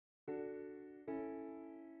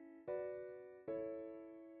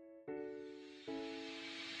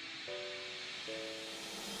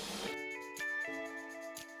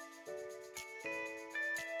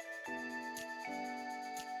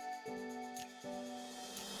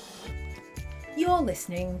You're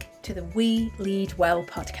listening to the We Lead Well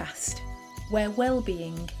podcast, where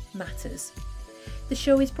well-being matters. The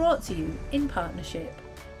show is brought to you in partnership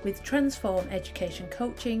with Transform Education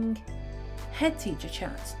Coaching,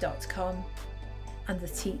 headteacherchat.com and the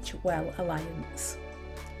Teach Well Alliance.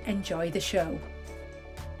 Enjoy the show.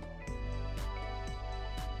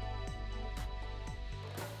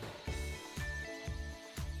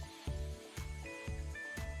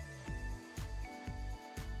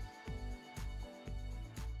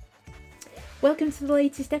 Welcome to the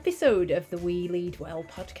latest episode of the We Lead Well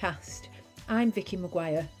podcast. I'm Vicky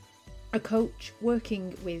Maguire, a coach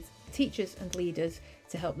working with teachers and leaders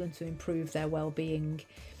to help them to improve their well-being.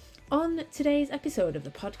 On today's episode of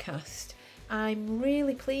the podcast, I'm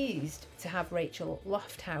really pleased to have Rachel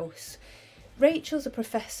Lofthouse. Rachel's a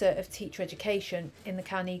professor of teacher education in the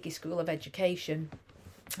Carnegie School of Education,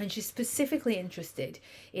 and she's specifically interested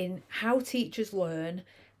in how teachers learn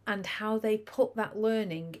and how they put that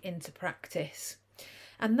learning into practice.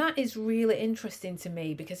 And that is really interesting to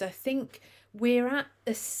me because I think we're at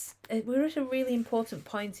a really important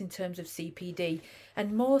point in terms of CPD,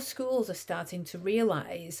 and more schools are starting to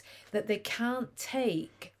realise that they can't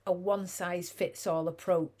take a one-size-fits-all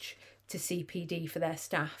approach to CPD for their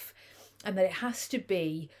staff, and that it has to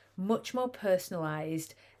be much more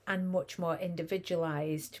personalised and much more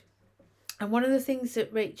individualised. And one of the things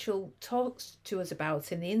that Rachel talks to us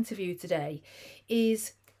about in the interview today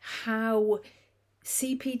is how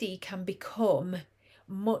CPD can become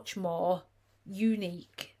much more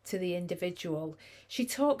unique to the individual. She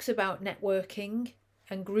talks about networking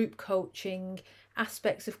and group coaching,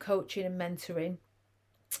 aspects of coaching and mentoring.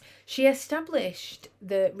 She established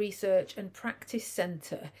the Research and Practice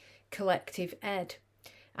Centre Collective Ed,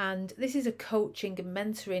 and this is a coaching and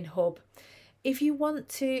mentoring hub. If you want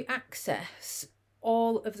to access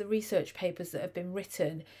all of the research papers that have been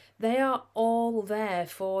written, they are all there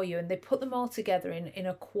for you, and they put them all together in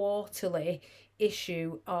a quarterly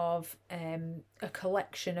issue of a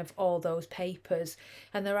collection of all those papers.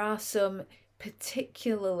 And there are some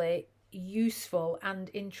particularly useful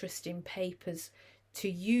and interesting papers to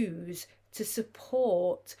use to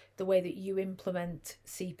support the way that you implement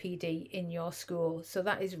CPD in your school. So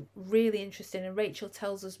that is really interesting, and Rachel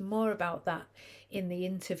tells us more about that in the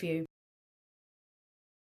interview.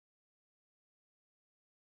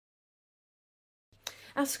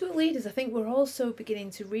 As school leaders, I think we're also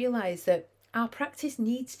beginning to realise that our practice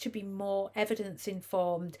needs to be more evidence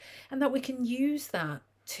informed, and that we can use that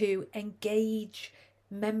to engage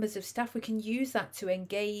members of staff. We can use that to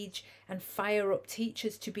engage and fire up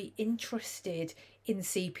teachers to be interested in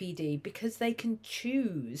CPD, because they can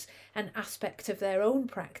choose an aspect of their own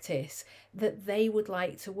practice that they would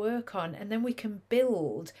like to work on, and then we can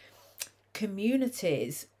build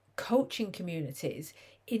communities, coaching communities,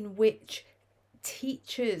 in which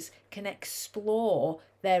teachers can explore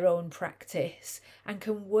their own practice and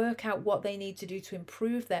can work out what they need to do to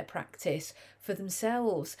improve their practice for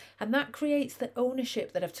themselves. And that creates the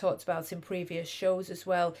ownership that I've talked about in previous shows as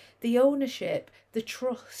well. The ownership, the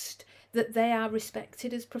trust that they are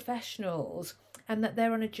respected as professionals and that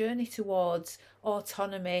they're on a journey towards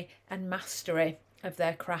autonomy and mastery of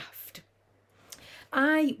their craft.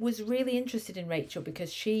 I was really interested in Rachel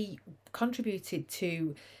because she contributed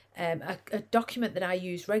to a document that I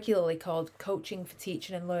use regularly called Coaching for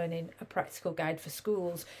Teaching and Learning, a Practical Guide for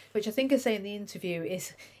Schools, which I think I say in the interview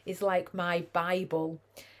is like my Bible.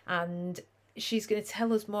 And she's going to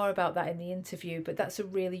tell us more about that in the interview, but that's a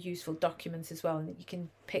really useful document as well, and you can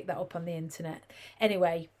pick that up on the internet.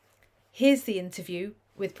 Anyway, here's the interview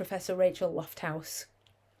with Professor Rachel Lofthouse.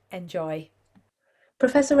 Enjoy.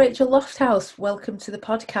 Professor Rachel Lofthouse, welcome to the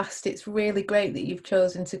podcast. It's really great that you've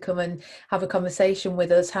chosen to come and have a conversation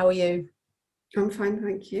with us. How are you? I'm fine,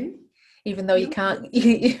 thank you. Even though you can't,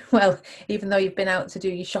 even though you've been out to do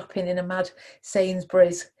your shopping in a mad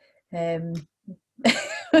Sainsbury's. It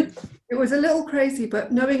was a little crazy,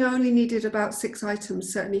 but knowing I only needed about 6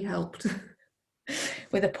 items certainly helped.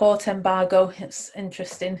 With a port embargo, it's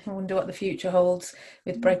interesting. I wonder what the future holds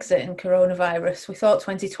with Brexit and coronavirus. We thought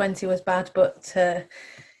 2020 was bad, but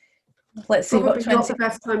let's see what not the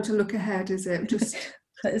best time to look ahead, is it?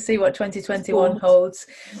 Let's see what 2021 holds.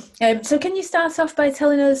 So can you start off by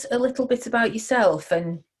telling us a little bit about yourself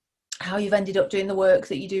and how you've ended up doing the work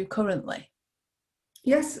that you do currently?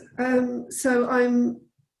 Yes, so I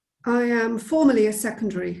am formally a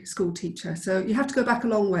secondary school teacher, so you have to go back a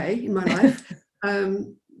long way in my life.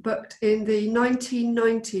 But in the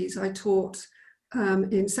 1990s, I taught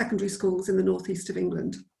in secondary schools in the northeast of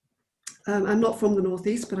England. I'm not from the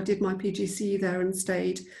northeast, but I did my PGCE there and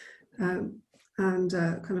stayed and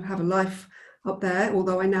kind of have a life up there,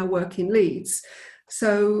 although I now work in Leeds.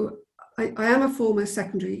 So I am a former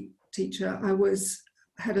secondary teacher. I was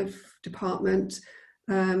head of department.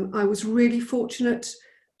 I was really fortunate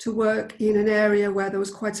to work in an area where there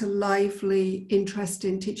was quite a lively interest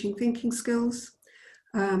in teaching thinking skills,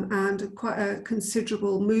 and quite a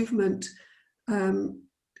considerable movement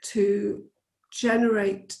to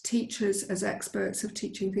generate teachers as experts of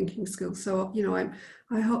teaching thinking skills. So,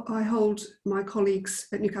 I hold my colleagues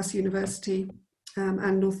at Newcastle University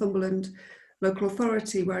and Northumberland local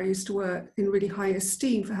authority, where I used to work, in really high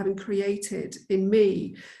esteem for having created in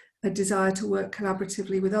me a desire to work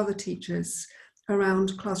collaboratively with other teachers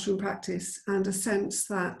around classroom practice, and a sense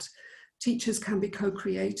that teachers can be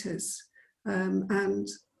co-creators. And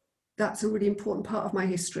that's a really important part of my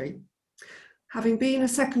history. Having been a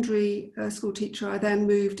secondary school teacher, I then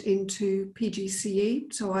moved into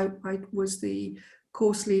PGCE. So I was the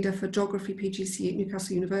course leader for Geography PGCE at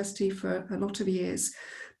Newcastle University for a lot of years.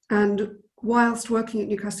 And whilst working at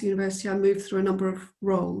Newcastle University, I moved through a number of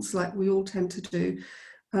roles, like we all tend to do.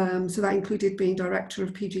 So that included being director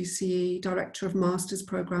of PGCE, director of master's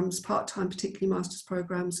programs, part-time, particularly master's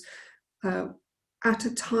programs, at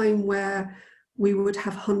a time where we would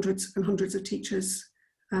have hundreds and hundreds of teachers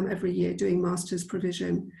every year doing master's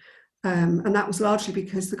provision. And that was largely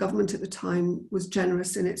because the government at the time was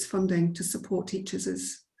generous in its funding to support teachers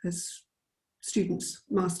as students,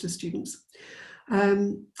 master's students.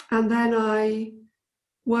 And then I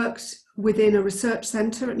worked within a research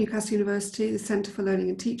centre at Newcastle University, the Centre for Learning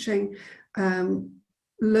and Teaching,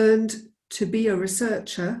 learned to be a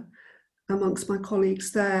researcher amongst my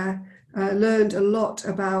colleagues there, learned a lot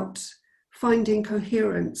about finding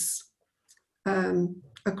coherence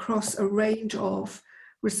across a range of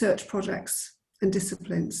research projects and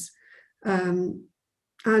disciplines,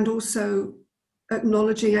 and also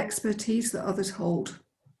acknowledging expertise that others hold.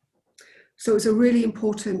 So it's a really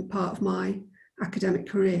important part of my academic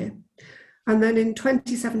career. And then in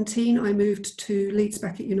 2017, I moved to Leeds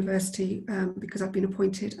Beckett University because I've been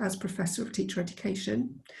appointed as Professor of Teacher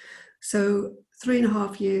Education. So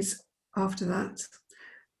 3.5 years after that,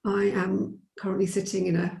 I am currently sitting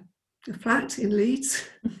in a flat in Leeds,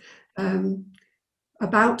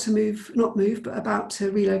 about to about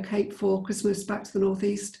to relocate for Christmas back to the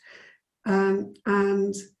Northeast.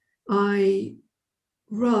 And I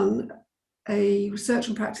run a research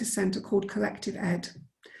and practice centre called Collective Ed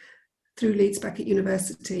through Leeds Beckett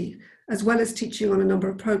University, as well as teaching on a number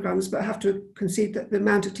of programmes, but I have to concede that the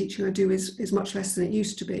amount of teaching I do is much less than it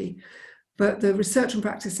used to be. But the Research and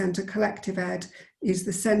Practice Centre, Collective Ed, is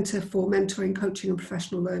the centre for mentoring, coaching and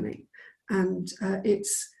professional learning. And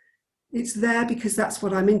it's there because that's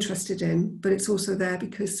what I'm interested in, but it's also there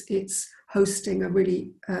because it's hosting a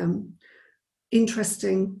really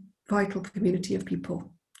interesting, vital community of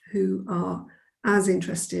people who are as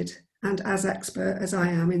interested and as expert as I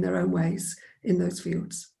am in their own ways in those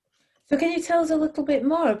fields. So can you tell us a little bit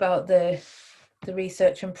more about the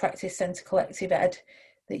Research and Practice Centre Collective Ed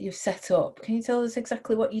that you've set up? Can you tell us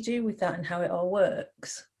exactly what you do with that and how it all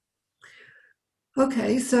works?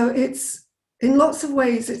 Okay, so it's, in lots of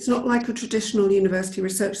ways, it's not like a traditional university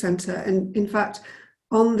research centre. And in fact,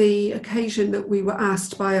 on the occasion that we were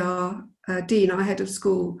asked by our dean, our head of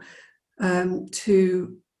school,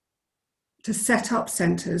 to set up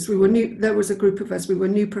centres, we were new. There was a group of us. We were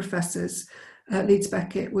new professors. Leeds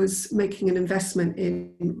Beckett was making an investment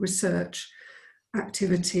in research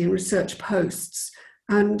activity and research posts,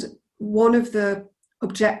 and one of the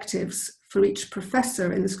objectives for each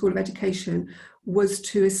professor in the School of Education was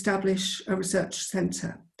to establish a research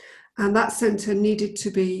centre, and that centre needed to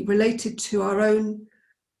be related to our own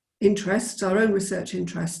interests, our own research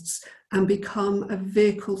interests, and become a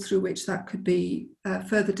vehicle through which that could be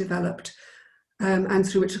further developed, and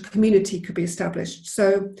through which a community could be established.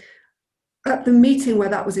 So at the meeting where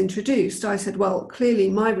that was introduced, I said, well, clearly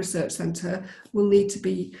my research centre will need to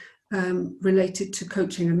be related to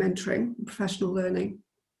coaching and mentoring, professional learning,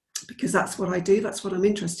 because that's what I do, that's what I'm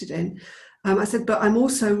interested in. I said, but I'm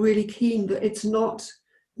also really keen that it's not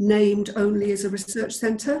named only as a research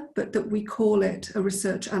centre, but that we call it a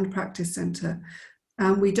research and practice centre.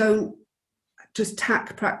 And we don't just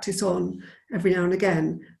tack practice on every now and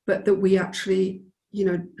again, but that we actually,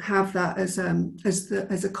 have that as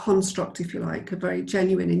a construct, if you like, a very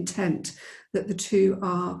genuine intent that the two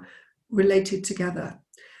are related together.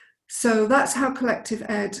 So that's how Collective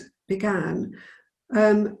Ed began.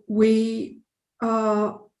 We're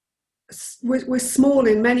small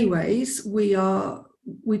in many ways. We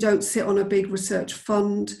don't sit on a big research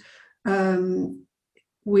fund.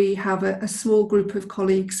 We have a small group of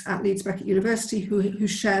colleagues at Leeds Beckett University who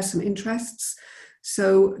share some interests.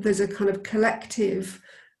 So there's a kind of collective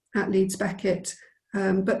at Leeds Beckett,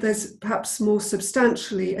 but there's perhaps more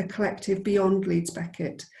substantially a collective beyond Leeds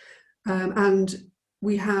Beckett. And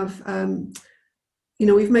we have,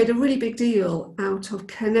 we've made a really big deal out of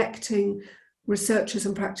connecting researchers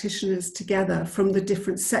and practitioners together from the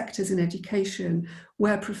different sectors in education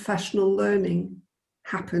where professional learning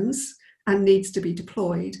happens and needs to be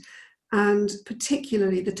deployed, and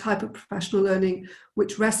particularly the type of professional learning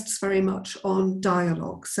which rests very much on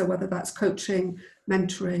dialogue. So whether that's coaching,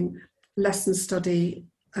 mentoring, lesson study,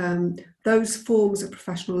 those forms of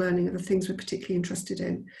professional learning are the things we're particularly interested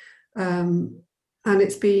in. And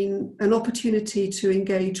it's been an opportunity to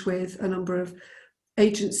engage with a number of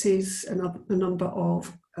agencies, a number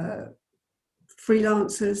of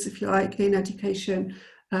freelancers, if you like, in education,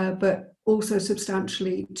 but also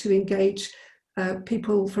substantially to engage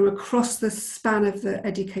people from across the span of the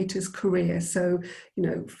educator's career. So,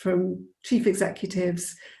 from chief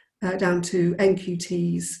executives down to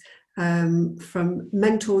NQTs, from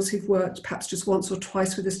mentors who've worked perhaps just once or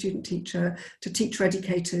twice with a student teacher, to teacher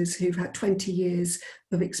educators who've had 20 years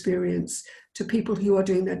of experience, to people who are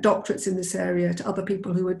doing their doctorates in this area, to other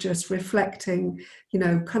people who are just reflecting,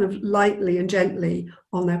 kind of lightly and gently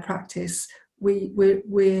on their practice.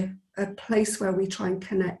 We're a place where we try and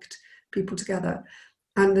connect people together.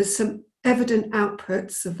 And there's some evident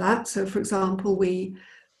outputs of that. So, for example, we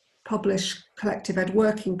publish collective ed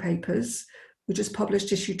working papers. We just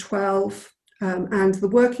published issue 12, and the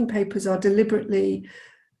working papers are deliberately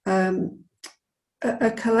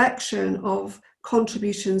a collection of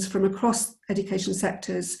contributions from across education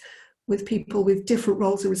sectors with people with different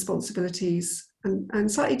roles and responsibilities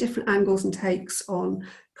and slightly different angles and takes on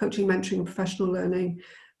coaching, mentoring and professional learning.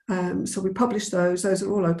 So we publish those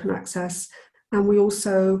are all open access. And we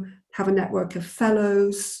also have a network of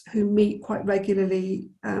fellows who meet quite regularly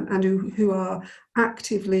and who are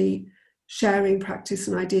actively sharing practice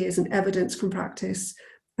and ideas and evidence from practice,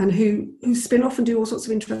 and who spin off and do all sorts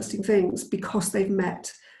of interesting things because they've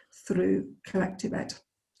met through collective ed.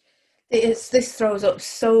 This throws up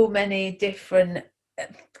so many different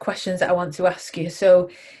questions that I want to ask you. So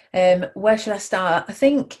where should I start? I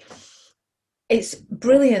think it's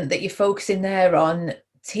brilliant that you're focusing there on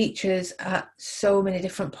teachers at so many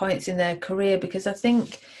different points in their career, because I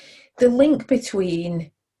think the link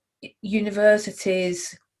between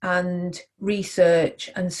universities and research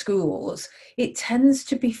and schools, it tends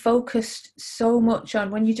to be focused so much on,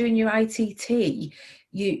 when you're doing your ITT,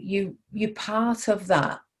 you're part of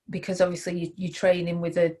that because obviously you're training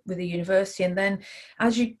with a university, and then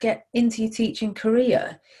as you get into your teaching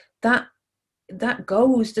career, that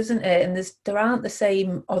goes, doesn't it? And there aren't the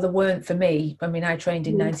same, or there weren't for me. I mean, I trained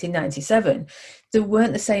in 1997. There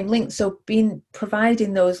weren't the same links. So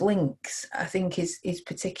providing those links, I think, is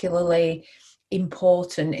particularly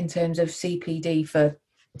important in terms of CPD for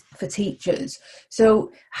teachers.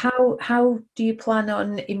 So how do you plan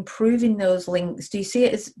on improving those links? Do you see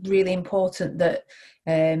it as really important that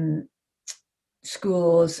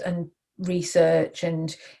schools and research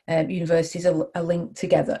and universities are linked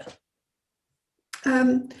together?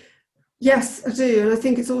 Yes, I do. And I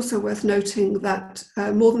think it's also worth noting that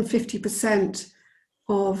more than 50%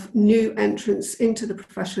 of new entrants into the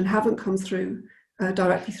profession haven't come through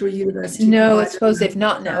directly through a university. No, I suppose they've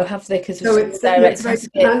not now, have they? Because so it's very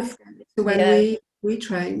different to when we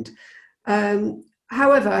trained.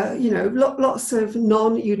 However, lots of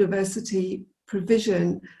non-university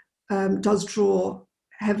provision does draw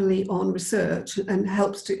heavily on research and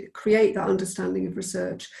helps to create that understanding of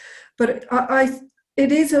research. But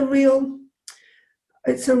it's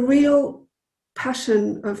a real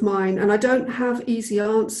passion of mine, and I don't have easy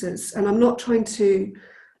answers, and I'm not trying to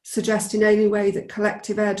suggest in any way that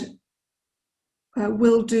collective ed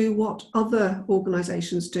will do what other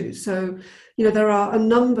organisations do. So, there are a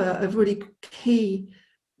number of really key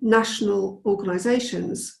national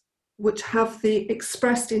organisations which have the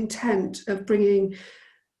expressed intent of bringing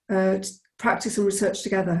practice and research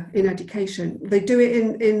together in education. They do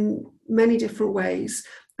it in many different ways,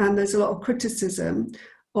 and there's a lot of criticism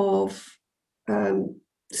of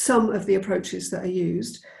some of the approaches that are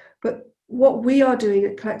used. But what we are doing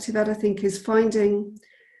at Collective Ed, I think, is finding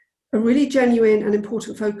a really genuine and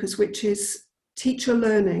important focus, which is teacher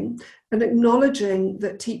learning, and acknowledging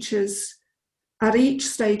that teachers at each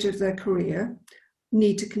stage of their career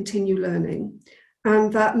need to continue learning,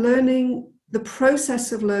 and that learning, the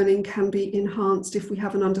process of learning, can be enhanced if we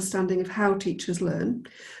have an understanding of how teachers learn,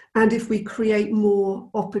 and if we create more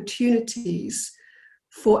opportunities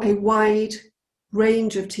for a wide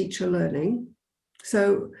range of teacher learning.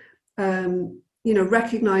 So,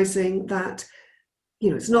 recognizing that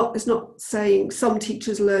it's not saying some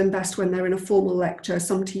teachers learn best when they're in a formal lecture,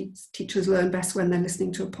 some teachers learn best when they're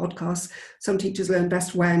listening to a podcast, some teachers learn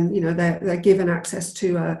best when they're given access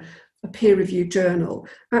to a peer-reviewed journal.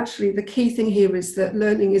 Actually, the key thing here is that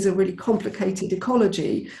learning is a really complicated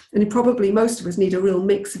ecology, and probably most of us need a real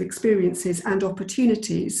mix of experiences and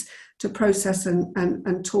opportunities to process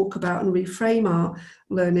and talk about and reframe our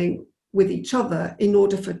learning with each other in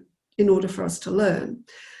order for us to learn.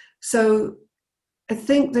 So I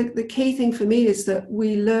think that the key thing for me is that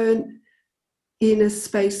we learn in a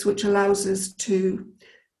space which allows us to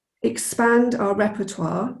expand our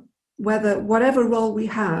repertoire. Whatever role we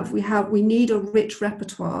need a rich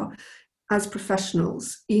repertoire as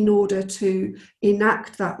professionals in order to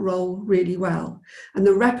enact that role really well. And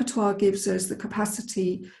the repertoire gives us the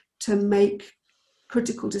capacity to make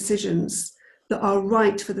critical decisions that are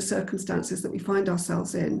right for the circumstances that we find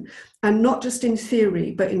ourselves in, and not just in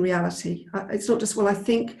theory, but in reality. It's not just, well, I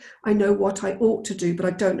think I know what I ought to do, but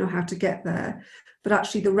I don't know how to get there. But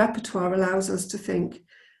actually the repertoire allows us to think,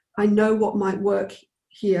 I know what might work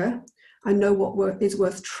here, I know what is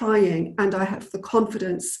worth trying, and I have the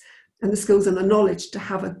confidence and the skills and the knowledge to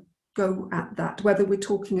have a go at that, whether we're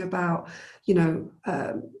talking about,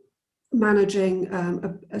 managing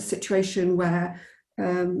a situation where,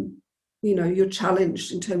 you're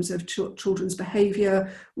challenged in terms of children's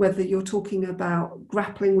behaviour, whether you're talking about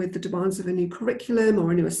grappling with the demands of a new curriculum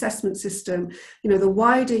or a new assessment system. The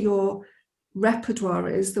wider your repertoire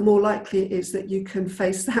is, the more likely it is that you can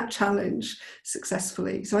face that challenge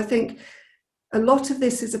successfully. So I think a lot of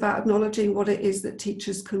this is about acknowledging what it is that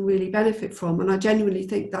teachers can really benefit from, and I genuinely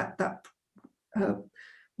think that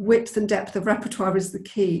width and depth of repertoire is the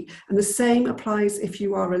key. And the same applies if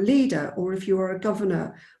you are a leader, or if you are a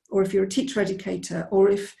governor, or if you're a teacher educator, or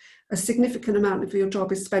if a significant amount of your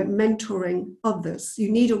job is spent mentoring others.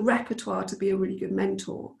 You need a repertoire to be a really good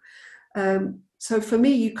mentor. So for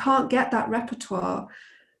me, you can't get that repertoire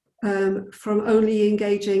from only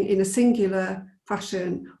engaging in a singular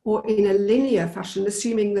fashion or in a linear fashion,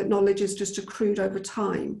 assuming that knowledge is just accrued over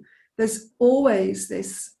time. There's always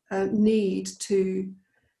this need to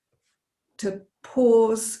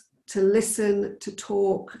pause, to listen, to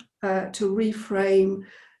talk, to reframe,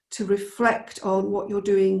 to reflect on what you're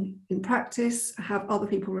doing in practice, have other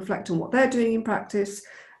people reflect on what they're doing in practice,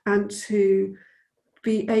 and to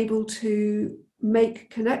be able to make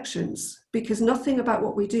connections, because nothing about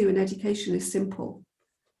what we do in education is simple.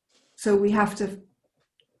 So we have to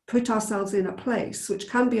put ourselves in a place which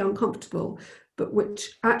can be uncomfortable, but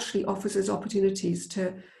which actually offers us opportunities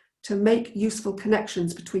to make useful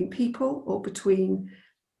connections between people, or between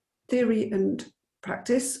theory and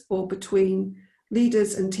practice, or between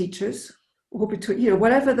leaders and teachers, or between,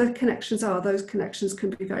 whatever the connections are, those connections can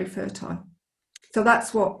be very fertile. So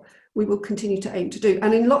that's what we will continue to aim to do.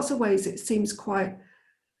 And in lots of ways, it seems quite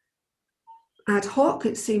ad hoc.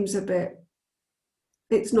 It seems a bit,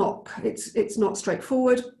 it's not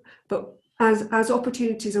straightforward, but as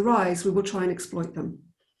opportunities arise, we will try and exploit them.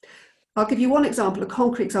 I'll give you one example, a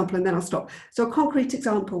concrete example, and then I'll stop. So a concrete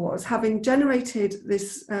example was, having generated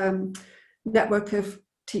this network of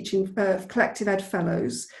teaching collective ed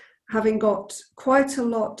fellows, having got quite a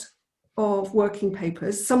lot of working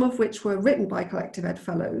papers, some of which were written by collective ed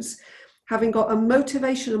fellows, having got a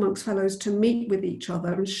motivation amongst fellows to meet with each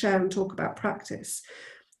other and share and talk about practice,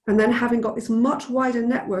 and then having got this much wider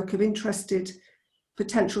network of interested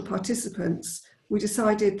potential participants, we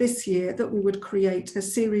decided this year that we would create a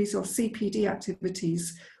series of CPD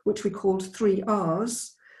activities, which we called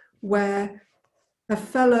 3Rs, where a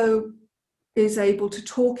fellow is able to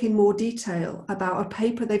talk in more detail about a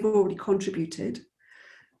paper they've already contributed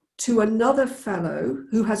to another fellow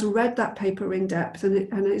who has read that paper in depth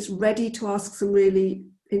and is ready to ask some really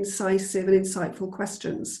incisive and insightful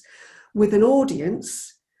questions, with an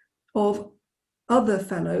audience of other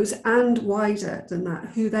fellows and wider than that,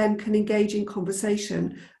 who then can engage in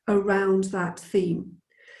conversation around that theme.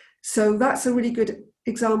 So that's a really good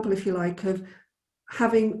example, if you like, of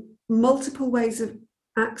having multiple ways of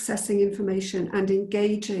accessing information and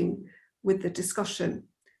engaging with the discussion,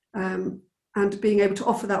 and being able to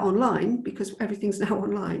offer that online, because everything's now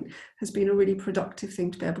online, has been a really productive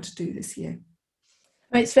thing to be able to do this year.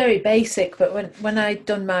 It's very basic, but when I'd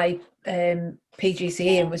done my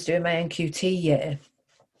PGCE and was doing my NQT year,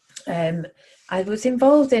 I was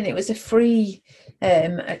involved in, it was a free,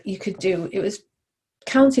 you could do, it was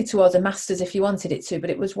counted towards a master's if you wanted it to, but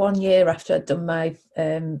it was 1 year after I'd done my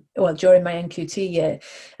during my NQT year,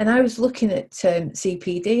 and I was looking at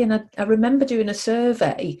CPD, and I remember doing a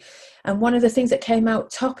survey, and one of the things that came out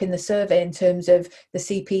top in the survey in terms of the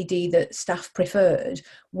CPD that staff preferred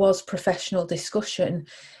was professional discussion.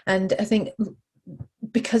 And I think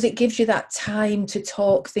because it gives you that time to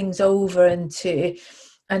talk things over and to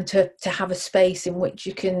have a space in which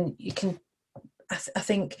you can I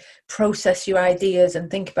think process your ideas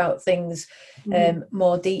and think about things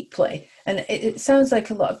more deeply. And it sounds like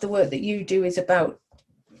a lot of the work that you do is about,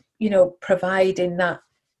 providing that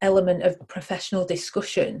element of professional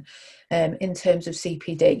discussion in terms of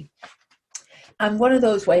CPD. And one of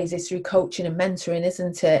those ways is through coaching and mentoring,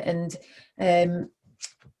 isn't it? And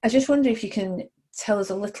I just wonder if you can tell us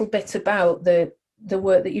a little bit about the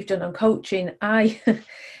work that you've done on coaching.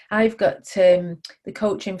 I've got the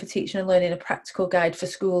Coaching for Teaching and Learning, a practical guide for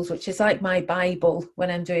schools, which is like my Bible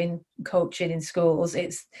when I'm doing coaching in schools.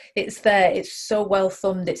 It's there. It's so well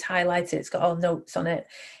thumbed. It's highlighted. It's got all notes on it.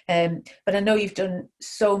 But I know you've done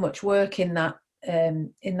so much work in that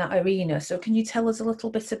arena. So can you tell us a little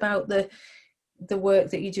bit about the work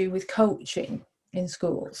that you do with coaching in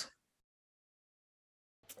schools?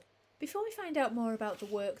 Before we find out more about the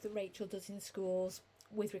work that Rachel does in schools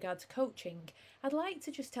with regard to coaching, I'd like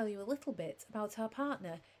to just tell you a little bit about our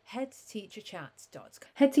partner, headteacherchat.com.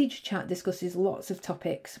 Head Teacher Chat discusses lots of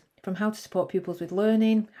topics, from how to support pupils with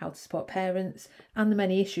learning, how to support parents, and the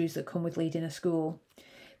many issues that come with leading a school.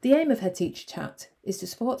 The aim of Head Teacher Chat is to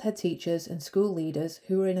support head teachers and school leaders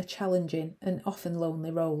who are in a challenging and often lonely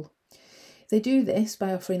role. They do this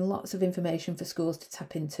by offering lots of information for schools to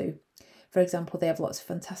tap into. For example, they have lots of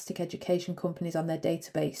fantastic education companies on their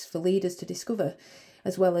database for leaders to discover,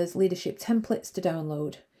 as well as leadership templates to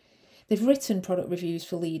download. They've written product reviews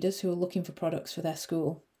for leaders who are looking for products for their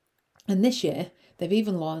school. And this year, they've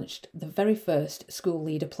even launched the very first School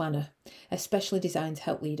Leader Planner, especially designed to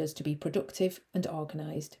help leaders to be productive and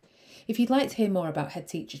organised. If you'd like to hear more about Head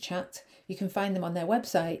Teacher Chat, you can find them on their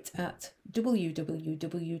website at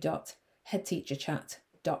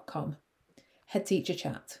www.headteacherchat.com. Head Teacher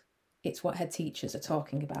Chat. It's what head teachers are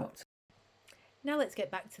talking about. Now let's get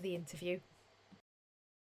back to the interview.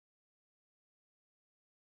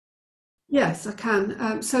 Yes, I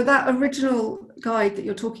can. So that original guide that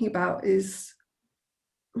you're talking about is,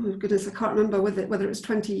 oh goodness, I can't remember whether it was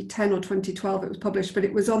 2010 or 2012 it was published, but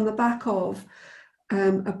it was on the back of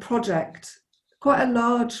a project, quite a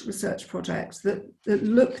large research project that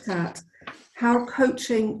looked at how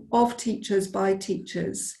coaching of teachers by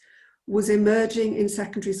teachers was emerging in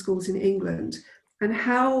secondary schools in England, and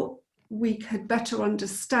how we could better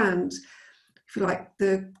understand, if you like,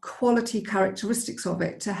 the quality characteristics of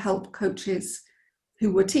it to help coaches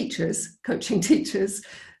who were teachers, coaching teachers,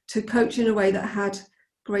 to coach in a way that had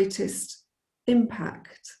greatest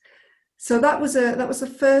impact. So that was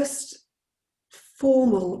the first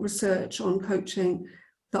formal research on coaching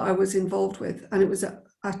that I was involved with, and it was at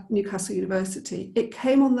Newcastle University. It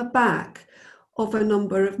came on the back of a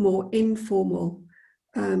number of more informal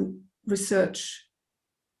research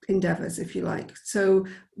endeavours, if you like. So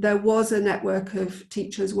there was a network of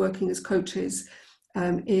teachers working as coaches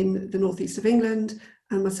in the northeast of England,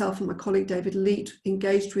 and myself and my colleague David Leet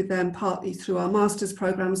engaged with them partly through our master's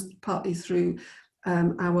programmes, partly through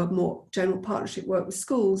our more general partnership work with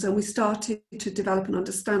schools, and we started to develop an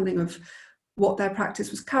understanding of what their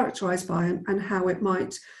practice was characterised by, and how it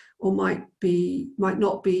might or might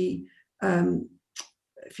not be,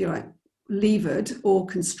 if you like, levered or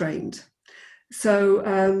constrained. So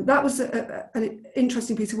that was an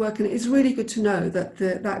interesting piece of work, and it's really good to know that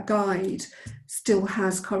that guide still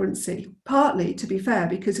has currency, partly, to be fair,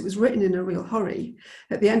 because it was written in a real hurry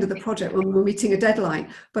at the end of the project when we were meeting a deadline.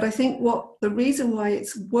 But I think the reason why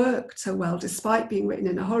it's worked so well, despite being written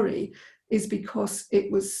in a hurry, is because it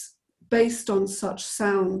was based on such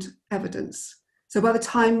sound evidence. So by the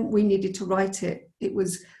time we needed to write it, it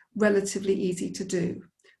was relatively easy to do.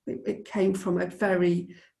 It came from a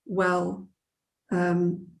very well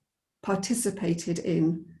participated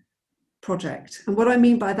in project. And what I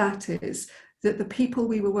mean by that is that the people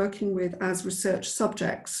we were working with as research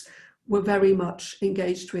subjects were very much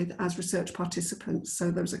engaged with as research participants.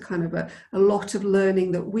 So there was a kind of a lot of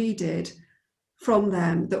learning that we did from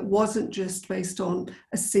them that wasn't just based on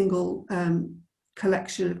a single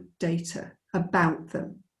collection of data about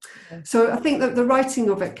them. Okay. So I think that the writing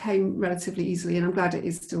of it came relatively easily, and I'm glad it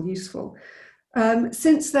is still useful.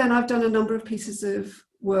 Since then, I've done a number of pieces of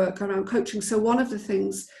work around coaching. So one of the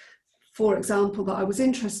things, for example, that I was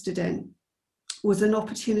interested in was an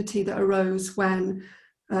opportunity that arose when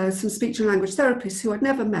some speech and language therapists who I'd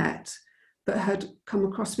never met but had come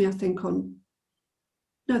across me, I think,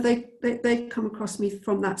 they'd come across me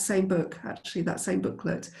from that same book, actually, that same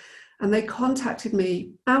booklet. And they contacted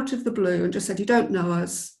me out of the blue and just said, you don't know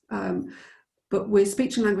us, but we're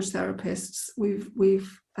speech and language therapists.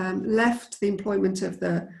 We've left the employment of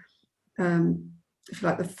the, if you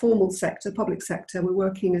like, the formal sector, public sector. We're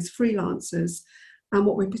working as freelancers. And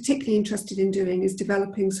what we're particularly interested in doing is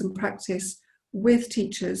developing some practice with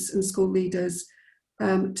teachers and school leaders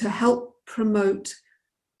to help promote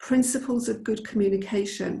principles of good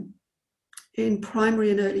communication in primary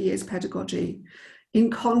and early years pedagogy in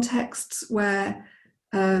contexts where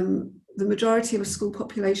the majority of a school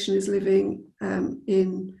population is living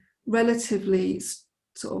in relatively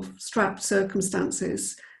sort of strapped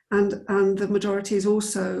circumstances, and the majority is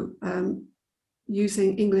also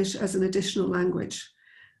using English as an additional language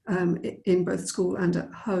in both school and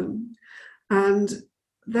at home. And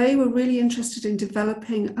they were really interested in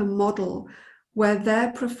developing a model where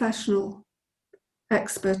their professional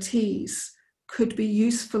expertise could be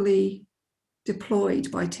usefully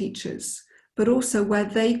deployed by teachers, but also where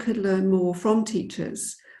they could learn more from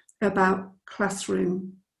teachers about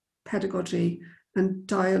classroom pedagogy and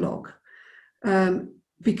dialogue,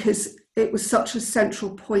 because it was such a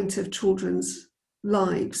central point of children's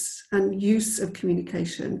lives and use of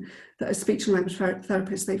communication that as speech and language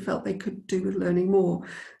therapists they felt they could do with learning more.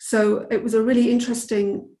 So it was a really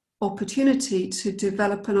interesting opportunity to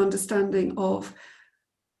develop an understanding of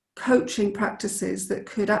coaching practices that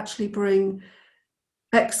could actually bring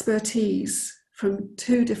expertise from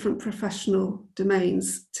two different professional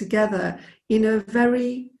domains together in a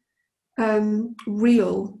very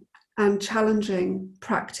real and challenging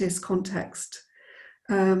practice context.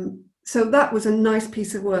 So that was a nice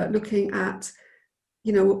piece of work, looking at,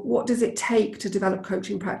 what does it take to develop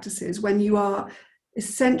coaching practices when you are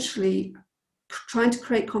essentially trying to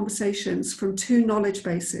create conversations from two knowledge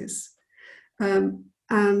bases,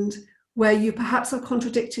 and where you perhaps are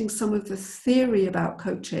contradicting some of the theory about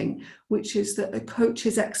coaching, which is that a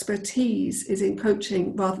coach's expertise is in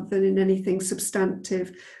coaching rather than in anything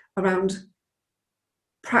substantive around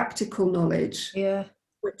practical knowledge,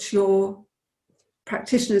 which your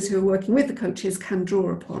practitioners who are working with the coaches can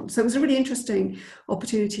draw upon. So it was a really interesting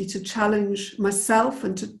opportunity to challenge myself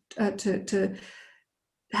and to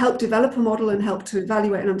help develop a model and help to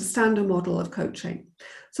evaluate and understand a model of coaching.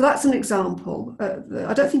 So that's an example.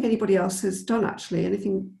 I don't think anybody else has done actually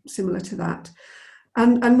anything similar to that.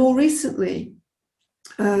 And more recently,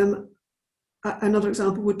 another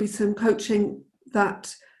example would be some coaching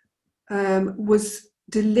that was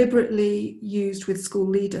deliberately used with school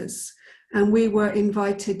leaders. And we were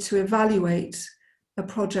invited to evaluate a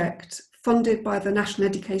project funded by the National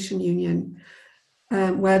Education Union,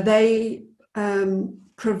 where they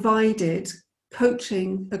provided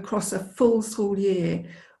coaching across a full school year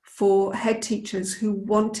for head teachers who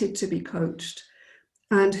wanted to be coached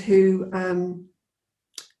and who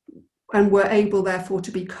and were able therefore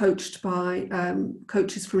to be coached by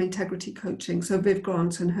coaches from Integrity Coaching, so Viv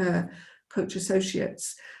Grant and her coach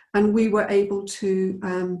associates. And we were able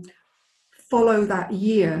to follow that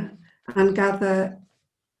year and gather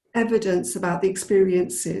evidence about the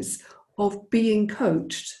experiences of being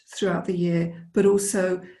coached throughout the year, but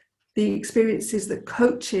also the experiences that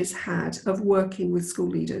coaches had of working with school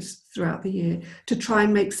leaders throughout the year, to try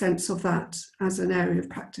and make sense of that as an area of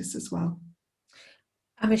practice as well.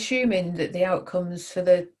 I'm assuming that the outcomes for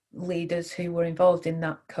the leaders who were involved in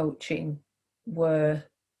that coaching were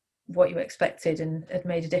what you expected and had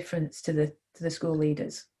made a difference to the school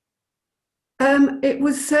leaders. It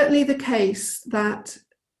was certainly the case that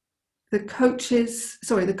the coachees,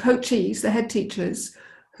 the head teachers,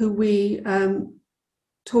 who we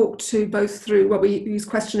talked to both through, we used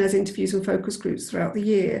questionnaires, interviews and focus groups throughout the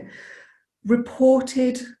year,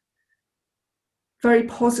 reported very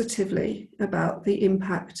positively about the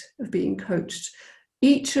impact of being coached.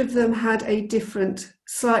 Each of them had a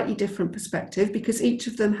slightly different perspective, because each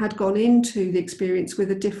of them had gone into the experience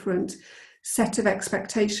with a different set of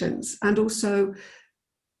expectations and also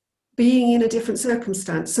being in a different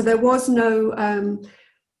circumstance. So there was no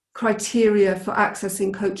criteria for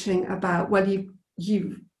accessing coaching about, well,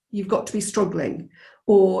 you've got to be struggling,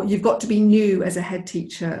 or you've got to be new as a head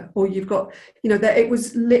teacher, or you've got, that it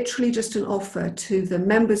was literally just an offer to the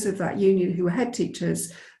members of that union who were head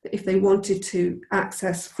teachers that if they wanted to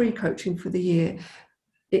access free coaching for the year,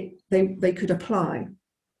 they could apply.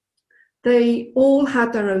 They all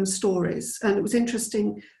had their own stories, and it was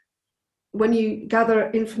interesting when you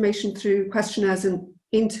gather information through questionnaires and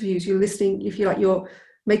interviews, you're listening, if you like, you're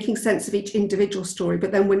making sense of each individual story,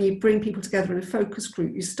 but then when you bring people together in a focus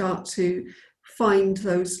group, you start to find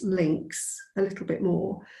those links a little bit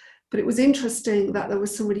more. But it was interesting that there were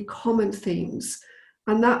some really common themes,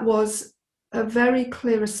 and that was a very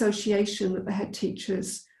clear association that the head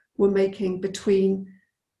teachers were making between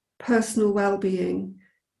personal well-being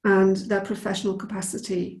and their professional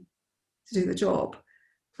capacity to do the job,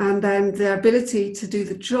 and then their ability to do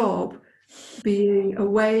the job being a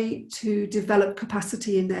way to develop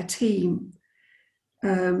capacity in their team.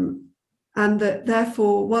 And that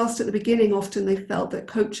therefore, whilst at the beginning often they felt that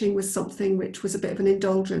coaching was something which was a bit of an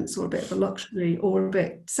indulgence or a bit of a luxury or a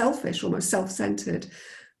bit selfish, almost self-centered,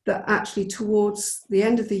 that actually towards the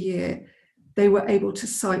end of the year they were able to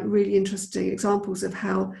cite really interesting examples of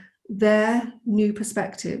how their new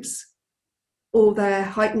perspectives or their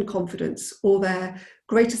heightened confidence or their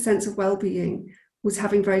greater sense of well-being was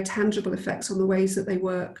having very tangible effects on the ways that they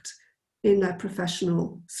worked in their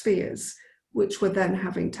professional spheres, which were then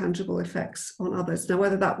having tangible effects on others. Now,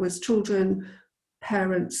 whether that was children,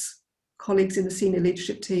 parents, colleagues in the senior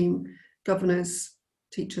leadership team, governors,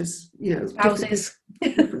 teachers, spouses.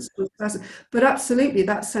 different but absolutely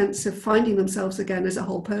that sense of finding themselves again as a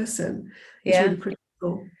whole person is really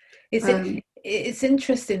critical. It's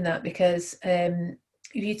interesting that, because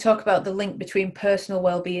you talk about the link between personal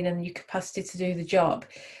well-being and your capacity to do the job.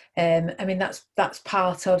 I mean, that's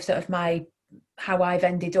part of sort of how I've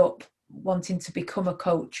ended up wanting to become a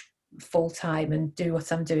coach full-time and do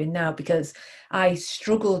what I'm doing now, because I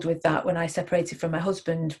struggled with that when I separated from my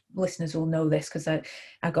husband. Listeners will know this because I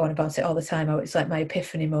go on about it all the time. It's like my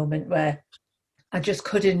epiphany moment where I just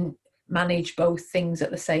couldn't manage both things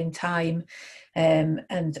at the same time, and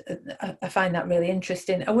I find that really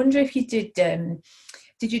interesting. I wonder if you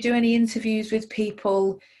did you do any interviews with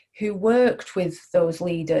people who worked with those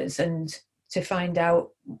leaders and to find out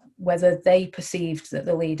whether they perceived that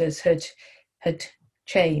the leaders had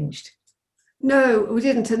changed? No, we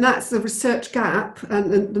didn't, and that's the research gap.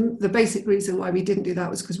 And the basic reason why we didn't do that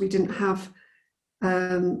was because we didn't have.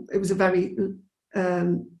 It was a very.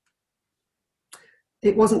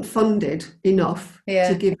 It wasn't funded enough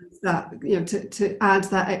to give us that, to add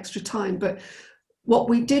that extra time. But what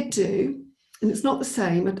we did do, and it's not the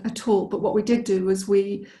same at all, but what we did do was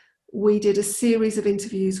we did a series of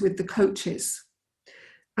interviews with the coaches.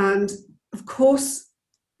 And of course,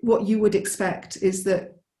 what you would expect is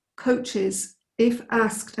that coaches, if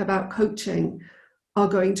asked about coaching, are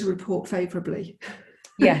going to report favourably.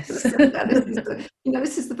 Yes.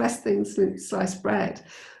 This is the best thing since sliced bread.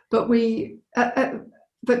 But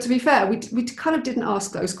but to be fair, we kind of didn't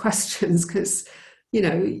ask those questions because, you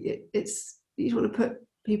don't want to put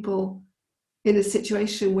people in a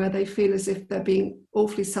situation where they feel as if they're being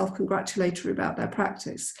awfully self-congratulatory about their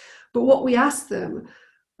practice. But what we asked them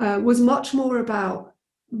was much more about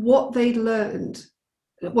what they'd learned.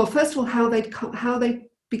 Well, first of all, how they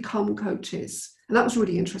become coaches. And that was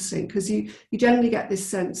really interesting because you generally get this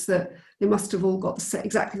sense that they must have all got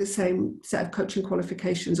exactly the same set of coaching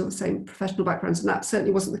qualifications or the same professional backgrounds. And that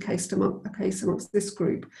certainly wasn't the case amongst this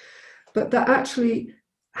group. But that actually,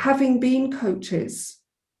 having been coaches,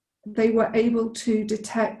 they were able to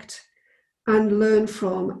detect and learn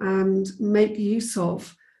from and make use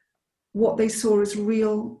of what they saw as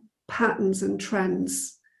real patterns and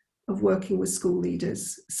trends of working with school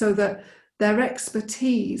leaders, so that their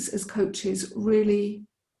expertise as coaches really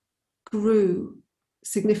grew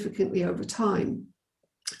significantly over time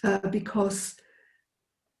because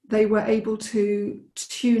they were able to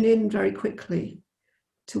tune in very quickly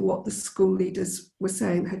to what the school leaders were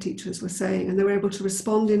saying, her teachers were saying, and they were able to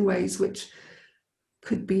respond in ways which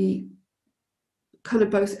could be kind of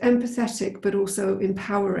both empathetic but also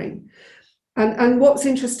empowering. And what's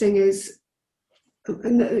interesting is,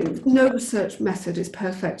 no research method is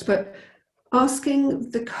perfect, but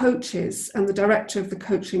asking the coaches and the director of the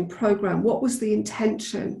coaching program what was the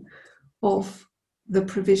intention of the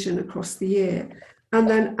provision across the year, and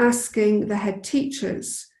then asking the head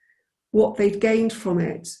teachers what they'd gained from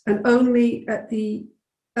it, and only at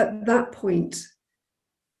that point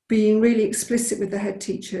being really explicit with the head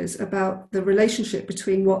teachers about the relationship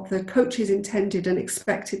between what the coaches intended and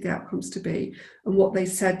expected the outcomes to be and what they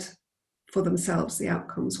said for themselves the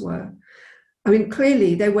outcomes were. I mean,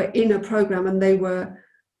 clearly they were in a program and they were,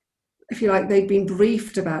 if you like, they'd been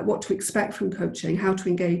briefed about what to expect from coaching, how to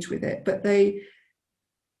engage with it, but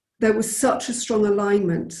there was such a strong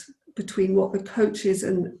alignment between what the coaches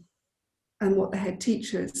and what the head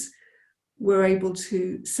teachers were able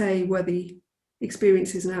to say were the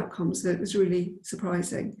experiences and outcomes that was really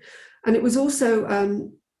surprising. And it was also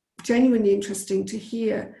genuinely interesting to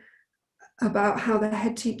hear about how the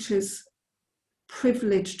head teachers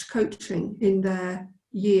privileged coaching in their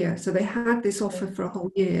year. So they had this offer for a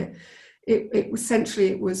whole year. It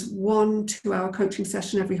was 1 2-hour coaching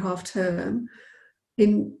session every half term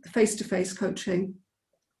in face-to-face coaching.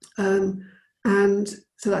 And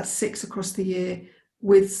so that's 6 across the year,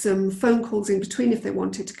 with some phone calls in between if they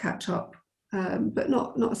wanted to catch up, but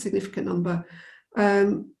not a significant number.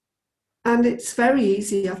 And it's very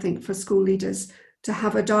easy, I think, for school leaders to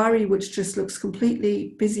have a diary which just looks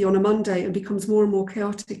completely busy on a Monday and becomes more and more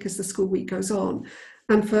chaotic as the school week goes on.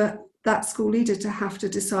 And for that school leader to have to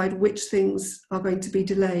decide which things are going to be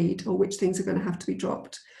delayed or which things are going to have to be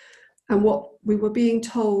dropped. And what we were being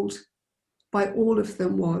told by all of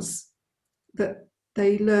them was that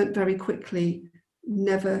they learned very quickly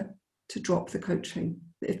never to drop the coaching.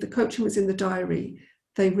 If the coaching was in the diary,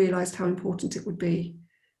 they realised how important it would be,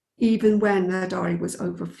 even when their diary was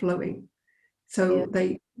overflowing. So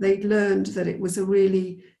they learned that it was a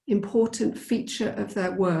really important feature of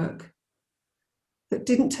their work that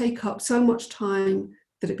didn't take up so much time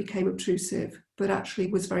that it became obtrusive, but actually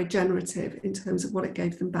was very generative in terms of what it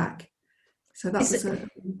gave them back. So that was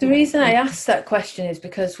the reason I asked that question is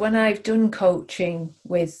because when I've done coaching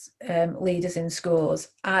with leaders in schools,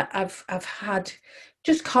 I've had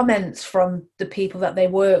just comments from the people that they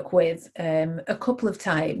work with a couple of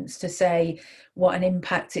times to say what an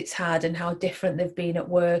impact it's had and how different they've been at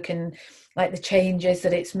work and like the changes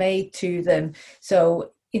that it's made to them.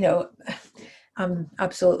 So, I'm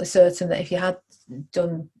absolutely certain that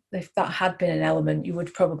if that had been an element, you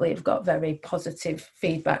would probably have got very positive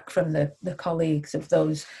feedback from the colleagues of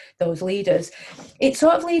those leaders. It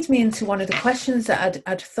sort of leads me into one of the questions that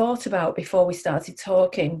I'd thought about before we started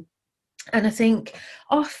talking. And I think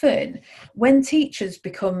often when teachers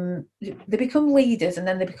become leaders and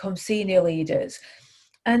then they become senior leaders,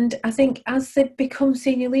 and I think as they become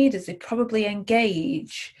senior leaders, they probably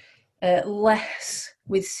engage less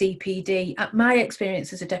with CPD. My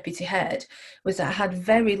experience as a deputy head was that I had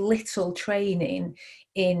very little training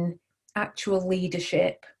in actual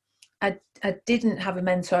leadership. I didn't have a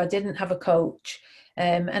mentor, I didn't have a coach,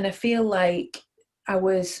 and I feel like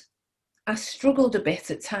I struggled a bit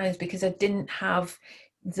at times because I didn't have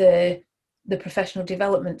the professional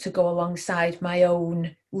development to go alongside my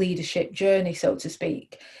own leadership journey, so to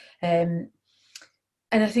speak.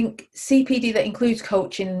 And I think CPD that includes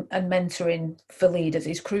coaching and mentoring for leaders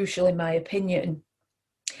is crucial, in my opinion.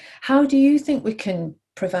 How do you think we can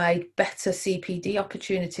provide better CPD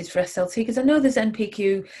opportunities for SLT? Because I know there's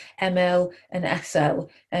NPQ, ML and SL,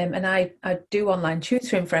 and I do online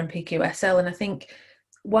tutoring for NPQ, SL, and I think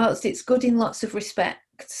whilst it's good in lots of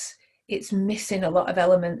respects, it's missing a lot of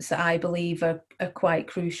elements that I believe are quite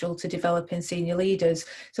crucial to developing senior leaders.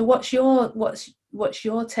 So what's your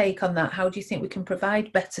take on that? How do you think we can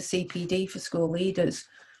provide better CPD for school leaders?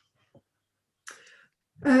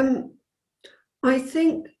 I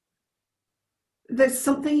think there's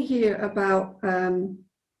something here about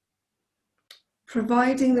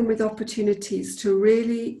providing them with opportunities to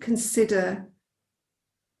really consider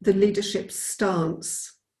the leadership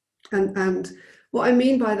stance. And what I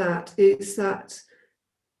mean by that is that,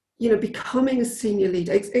 becoming a senior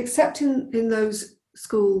leader, except in those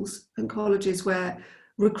schools and colleges where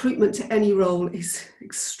recruitment to any role is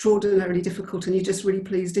extraordinarily difficult and you're just really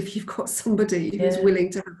pleased if you've got somebody who's willing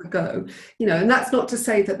to have a go, and that's not to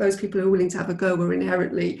say that those people who are willing to have a go are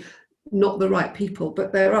inherently not the right people,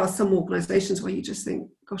 but there are some organizations where you just think,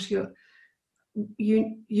 gosh, you're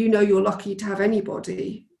lucky to have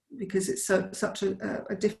anybody, because it's such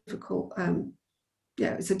a difficult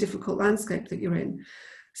it's a difficult landscape that you're in.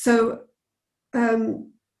 So I'll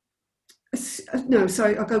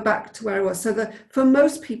go back to where I was. So for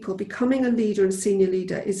most people, becoming a leader and senior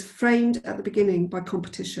leader is framed at the beginning by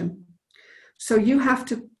competition. So you have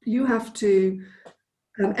to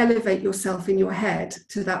elevate yourself in your head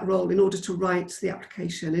to that role in order to write the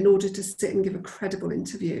application, in order to sit and give a credible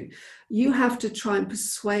interview. You have to try and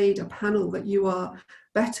persuade a panel that you are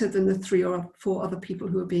better than the 3 or 4 other people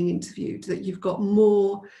who are being interviewed, that you've got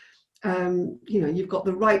more, you've got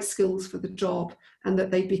the right skills for the job, and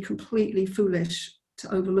that they'd be completely foolish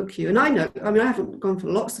to overlook you. And I haven't gone for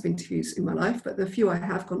lots of interviews in my life, but the few I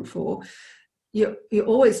have gone for, you're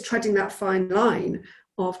always treading that fine line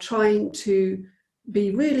of trying to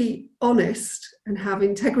be really honest and have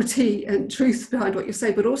integrity and truth behind what you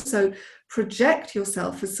say, but also project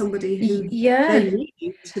yourself as somebody who they need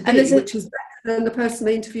you to be, which is better than the person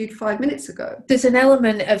they interviewed 5 minutes ago. There's an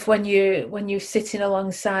element of when you're sitting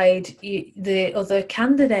alongside the other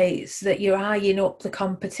candidates that you're eyeing up the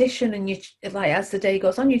competition, and you, like, as the day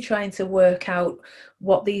goes on, you're trying to work out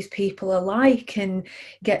what these people are like and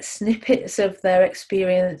get snippets of their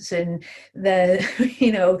experience and their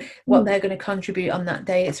what they're going to contribute on that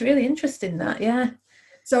day. It's really interesting that,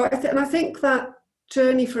 So I think that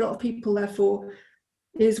journey for a lot of people, therefore,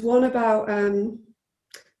 is one about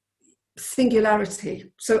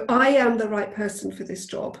singularity. So I am the right person for this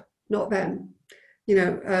job, not them.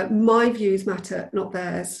 My views matter, not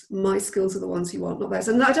theirs. My skills are the ones you want, not theirs.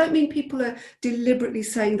 And I don't mean people are deliberately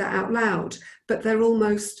saying that out loud, but they're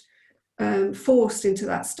almost forced into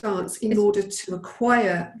that stance in order to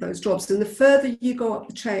acquire those jobs. And the further you go up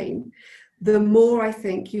the chain, the more I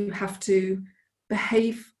think you have to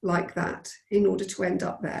behave like that in order to end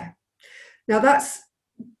up there. Now, that's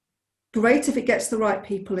great if it gets the right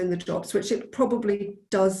people in the jobs, which it probably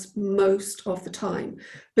does most of the time.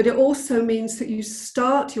 But it also means that you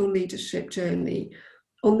start your leadership journey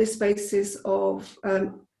on this basis of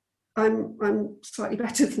I'm slightly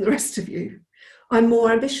better than the rest of you. I'm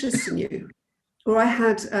more ambitious than you, or I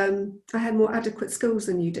had more adequate skills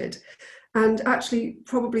than you did. And actually,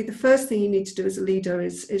 probably the first thing you need to do as a leader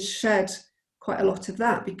is shed quite a lot of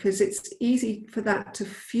that, because it's easy for that to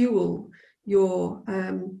fuel your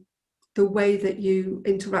the way that you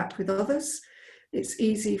interact with others. It's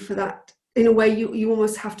easy for that, in a way, you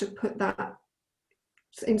almost have to put that,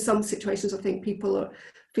 in some situations, I think people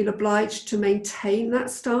feel obliged to maintain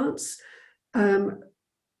that stance,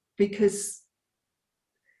 because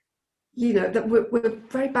that we're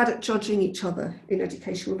very bad at judging each other in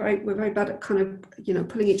education. We're very bad at kind of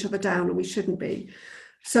pulling each other down, and we shouldn't be.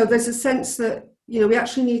 So there's a sense that we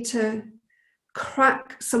actually need to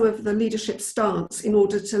crack some of the leadership stance in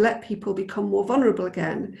order to let people become more vulnerable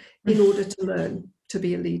again, in order to learn to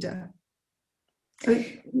be a leader.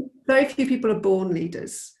 Very few people are born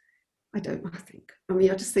leaders. I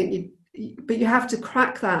just think but you have to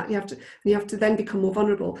crack that. You have to then become more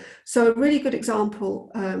vulnerable. So a really good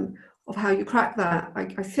example of how you crack that, I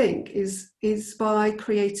think, is by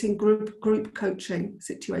creating group coaching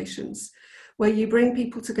situations where you bring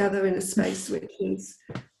people together in a space which is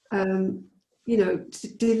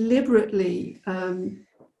deliberately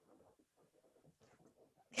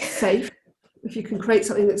safe, if you can create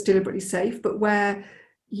something that's deliberately safe, but where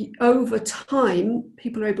over time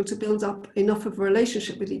people are able to build up enough of a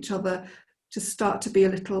relationship with each other to start to be a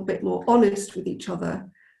little bit more honest with each other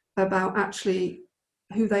about actually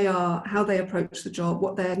who they are, how they approach the job,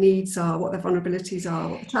 what their needs are, what their vulnerabilities are,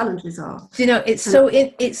 what the challenges are. It's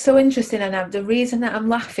so interesting, and the reason that I'm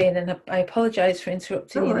laughing, and I apologise for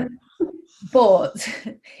interrupting you, but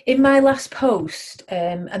in my last post,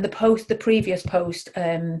 and the previous post,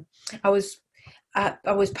 I was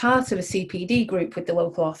part of a CPD group with the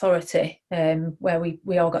local authority, where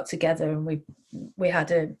we all got together, and they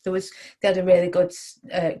had a really good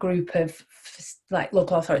group of like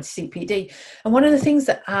local authority CPD. And one of the things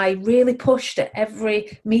that I really pushed at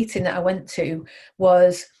every meeting that I went to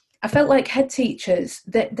was, I felt like head teachers,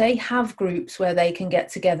 that they have groups where they can get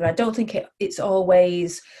together. I don't think it's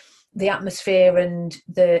always the atmosphere and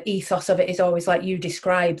the ethos of it is always like you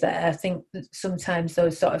described there. I think that sometimes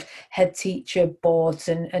those sort of head teacher boards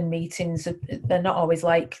and meetings, they're not always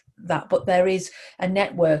like that, but there is a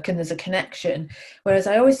network and there's a connection. Whereas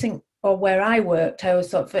I always think, or where I worked, I always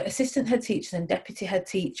thought for assistant head teachers and deputy head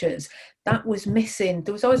teachers, that was missing.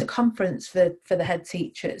 There was always a conference for the head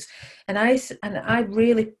teachers. And I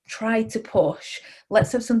really tried to push,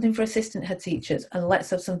 let's have something for assistant head teachers and let's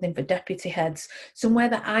have something for deputy heads, somewhere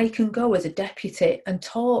that I can go as a deputy and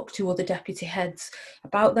talk to other deputy heads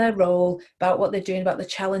about their role, about what they're doing, about the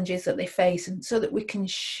challenges that they face, and so that we can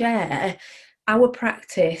share our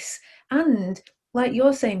practice and, like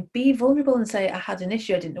you're saying, be vulnerable and say, I had an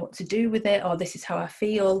issue, I didn't know what to do with it, or this is how I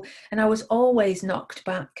feel. And I was always knocked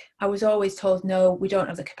back. I was always told, no, we don't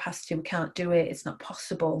have the capacity, we can't do it, it's not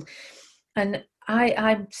possible. And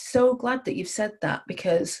I'm so glad that you've said that,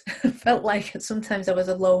 because I felt like sometimes I was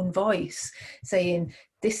a lone voice saying,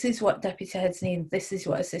 this is what deputy heads need, this is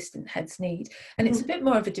what assistant heads need. And it's a bit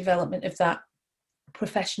more of a development of that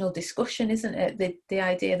professional discussion, isn't it? The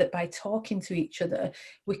idea that by talking to each other,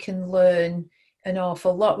 we can learn an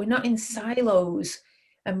awful lot. We're not in silos,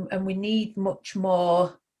 and we need much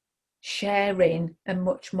more sharing and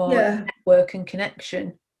much more network and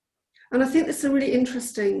connection. And I think that's a really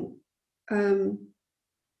interesting, it's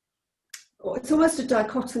almost a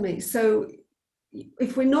dichotomy. So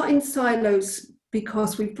if we're not in silos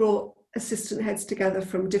because we've brought assistant heads together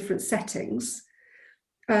from different settings,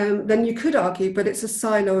 then you could argue, but it's a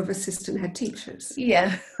silo of assistant head teachers.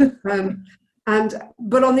 Yeah.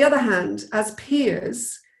 But on the other hand, as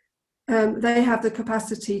peers, they have the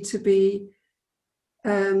capacity to be,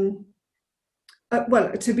 to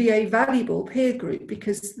be a valuable peer group,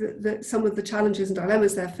 because some of the challenges and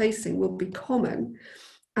dilemmas they're facing will be common,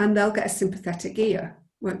 and they'll get a sympathetic ear,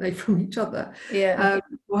 won't they, from each other? Yeah.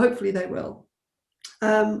 Well, hopefully they will.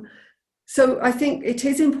 So I think it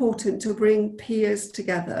is important to bring peers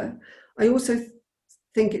together. I also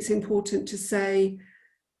think it's important to say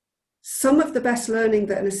some of the best learning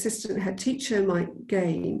that an assistant head teacher might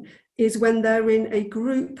gain is when they're in a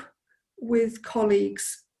group with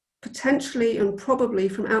colleagues, potentially and probably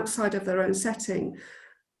from outside of their own setting,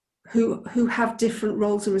 who have different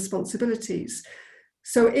roles and responsibilities.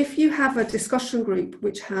 So if you have a discussion group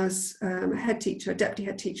which has a head teacher, a deputy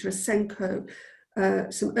head teacher, a Senko,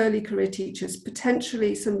 some early career teachers,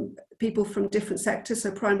 potentially some people from different sectors,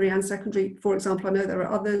 so primary and secondary, for example, I know there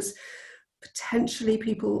are others, potentially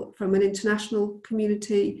people from an international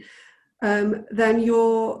community, then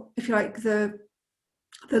you're, if you like, the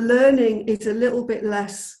learning is a little bit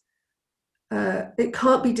less, it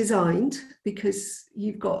can't be designed because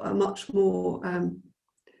you've got a much more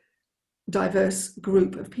diverse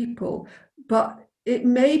group of people, but it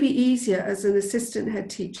may be easier as an assistant head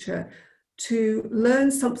teacher to learn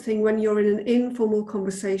something when you're in an informal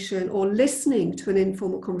conversation or listening to an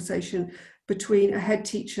informal conversation between a head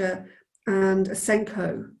teacher and a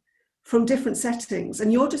Senko from different settings,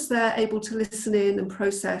 and you're just there able to listen in and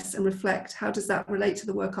process and reflect, how does that relate to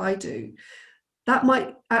the work I do? That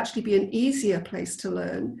might actually be an easier place to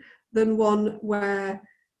learn than one where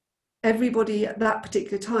everybody at that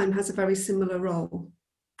particular time has a very similar role.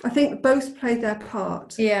 I think both play their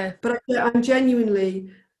part. Yeah. But I'm genuinely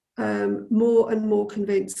more and more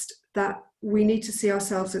convinced that we need to see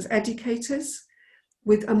ourselves as educators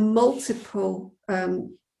with a multiple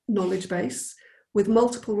knowledge base, with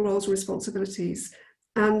multiple roles and responsibilities,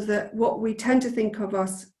 and that what we tend to think of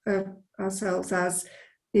ourselves as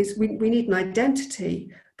is we need an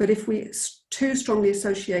identity, but if we too strongly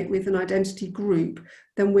associate with an identity group,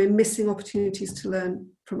 then we're missing opportunities to learn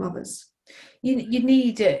from others. You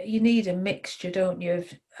need a mixture, don't you,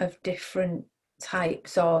 of different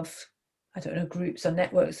types of, I don't know, groups or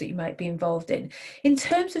networks that you might be involved in. In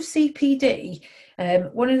terms of CPD,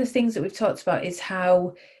 one of the things that we've talked about is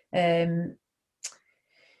how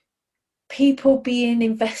people being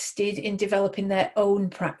invested in developing their own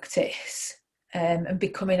practice and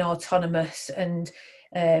becoming autonomous and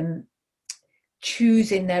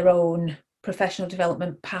choosing their own professional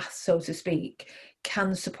development path, so to speak,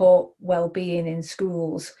 can support well-being in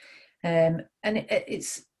schools. And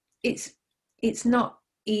it's not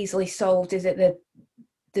easily solved, is it?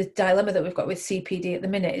 The dilemma that we've got with CPD at the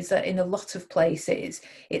minute is that in a lot of places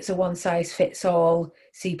it's a one-size-fits-all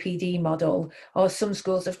CPD model, or some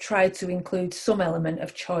schools have tried to include some element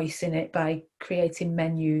of choice in it by creating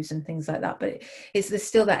menus and things like that, but there's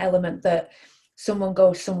still that element that someone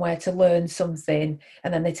goes somewhere to learn something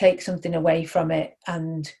and then they take something away from it,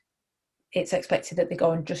 and it's expected that they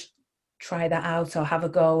go and just try that out or have a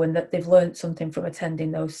go, and that they've learned something from attending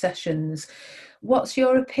those sessions. What's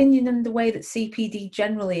your opinion on the way that CPD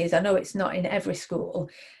generally is? I know it's not in every school,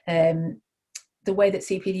 the way that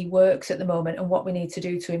CPD works at the moment, and what we need to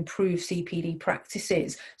do to improve CPD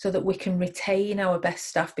practices so that we can retain our best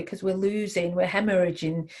staff, because we're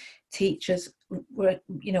hemorrhaging teachers,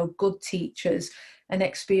 good teachers and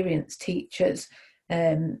experienced teachers,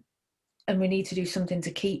 and we need to do something to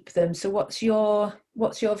keep them. So what's your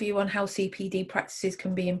view on how CPD practices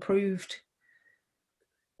can be improved?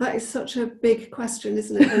 That is such a big question,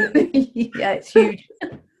 isn't it? Yeah, it's huge.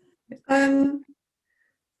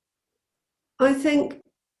 I think,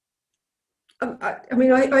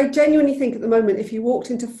 I genuinely think at the moment, if you walked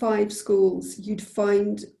into 5 schools, you'd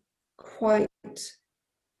find quite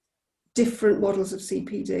different models of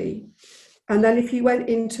CPD. And then if you went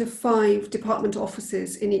into 5 department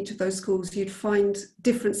offices in each of those schools, you'd find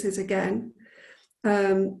differences again.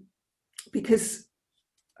 Because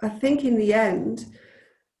I think in the end,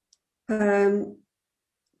 there's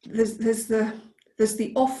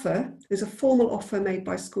the offer, there's a formal offer made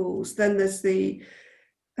by schools, then there's the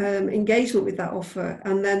engagement with that offer,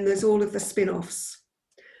 and then there's all of the spin-offs.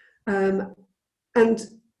 And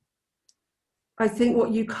I think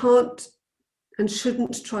what you can't and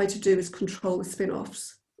shouldn't try to do is control the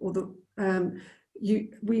spin-offs, or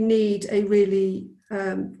we need a really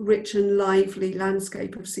rich and lively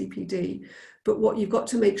landscape of CPD. But what you've got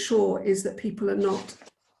to make sure is that people are not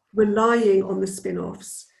relying on the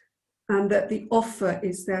spin-offs, and that the offer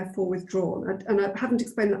is therefore withdrawn. And I haven't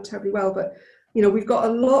explained that terribly well, but we've got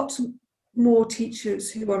a lot more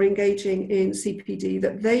teachers who are engaging in CPD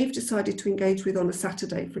that they've decided to engage with on a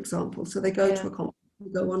Saturday, for example. So they go to a conference, they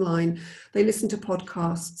go online, they listen to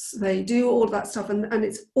podcasts, they do all that stuff, and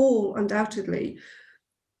it's all undoubtedly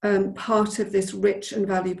part of this rich and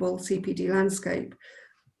valuable CPD landscape.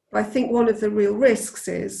 But I think one of the real risks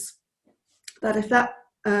is that if that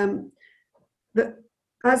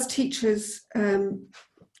as teachers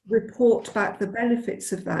report back the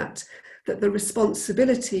benefits of that the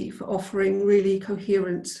responsibility for offering really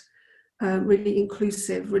coherent, really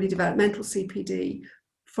inclusive, really developmental CPD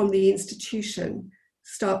from the institution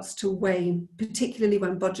starts to wane, particularly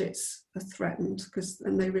when budgets are threatened,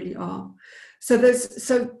 and they really are. So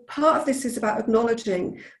part of this is about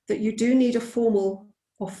acknowledging that you do need a formal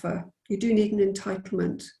offer, you do need an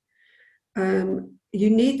entitlement. You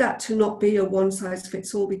need that to not be a one size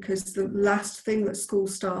fits all, because the last thing that school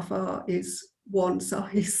staff are is one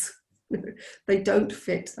size. They don't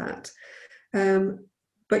fit that.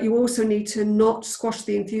 But you also need to not squash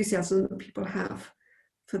the enthusiasm that people have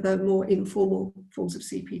for the more informal forms of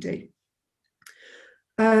CPD.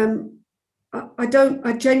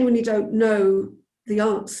 I genuinely don't know the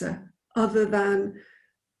answer, other than,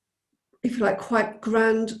 if you like, quite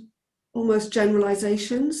grand, almost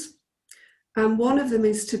generalizations. And one of them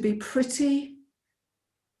is to be pretty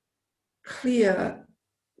clear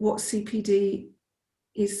what CPD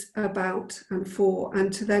is about and for,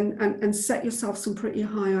 and to then and set yourself some pretty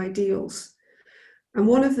high ideals. And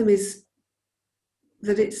one of them is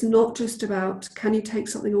that it's not just about, can you take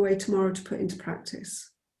something away tomorrow to put into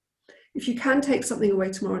practice? If you can take something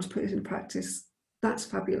away tomorrow to put it into practice, that's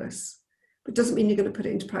fabulous. But it doesn't mean you're going to put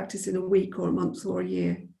it into practice in a week or a month or a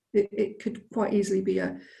year. It could quite easily be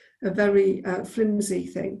a very flimsy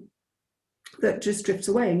thing that just drifts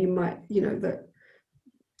away, and you might, that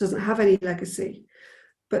doesn't have any legacy.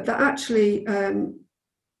 But that actually,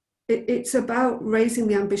 it's about raising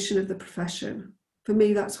the ambition of the profession. For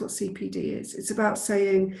me, that's what CPD is. It's about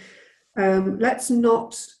saying, let's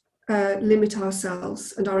not limit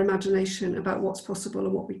ourselves and our imagination about what's possible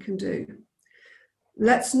and what we can do.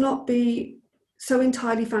 Let's not be so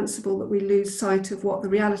entirely fanciful that we lose sight of what the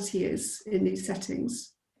reality is in these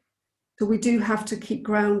settings. So we do have to keep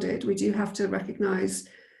grounded. We do have to recognise,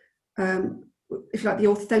 if you like, the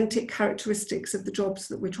authentic characteristics of the jobs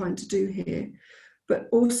that we're trying to do here. But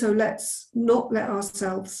also, let's not let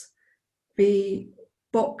ourselves be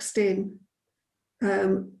boxed in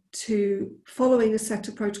to following a set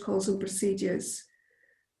of protocols and procedures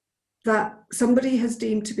that somebody has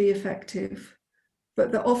deemed to be effective,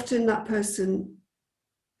 but that often that person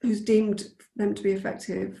who's deemed them to be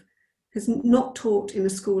effective has not taught in a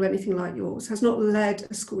school anything like yours, has not led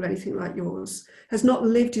a school anything like yours, has not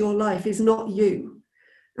lived your life, is not you.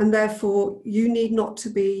 And therefore, you need not to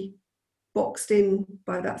be boxed in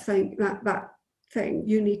by that thing.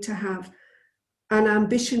 You need to have an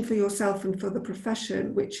ambition for yourself and for the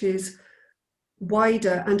profession, which is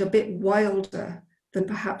wider and a bit wilder than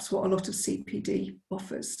perhaps what a lot of CPD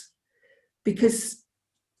offers. Because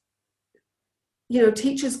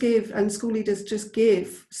teachers give, and school leaders just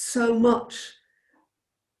give so much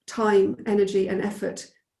time, energy, and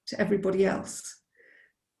effort to everybody else.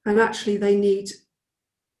 And actually, they need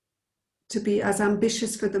to be as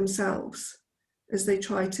ambitious for themselves as they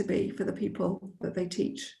try to be for the people that they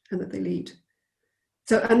teach and that they lead.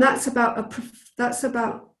 So, and that's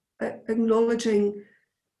about acknowledging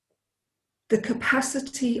the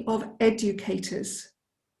capacity of educators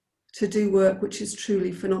to do work which is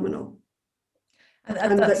truly phenomenal.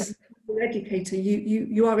 And that as an educator,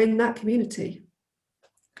 you are in that community.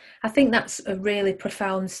 I think that's a really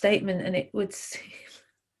profound statement, and it would.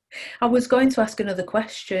 I was going to ask another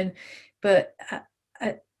question, but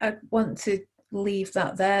I want to leave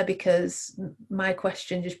that there, because my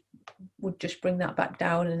question would bring that back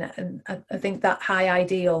down, and I think that high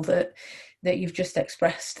ideal that you've just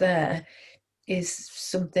expressed there is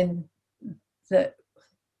something that,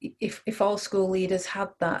 if all school leaders had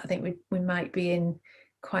that, I think we might be in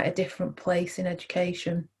quite a different place in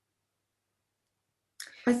education.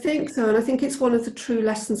 I think so, and I think it's one of the true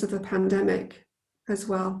lessons of the pandemic as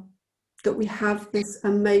well, that we have this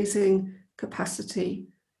amazing capacity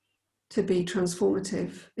to be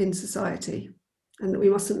transformative in society, and that we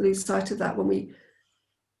mustn't lose sight of that when we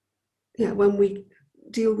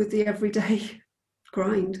deal with the everyday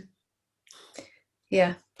grind.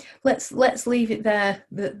 Yeah, let's leave it there.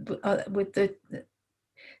 With the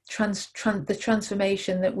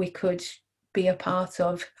transformation that we could be a part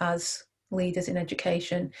of as leaders in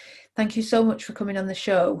education. Thank you so much for coming on the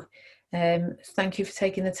show. Thank you for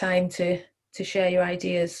taking the time to share your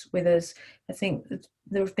ideas with us. I think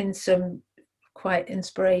there have been some quite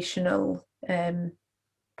inspirational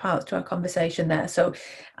parts to our conversation there. So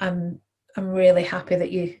I'm really happy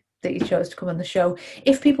that you chose to come on the show.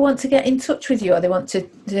 If people want to get in touch with you, or they want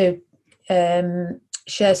to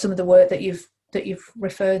share some of the work that you've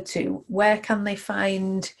referred to, where can they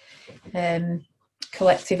find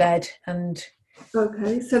Collective Ed? And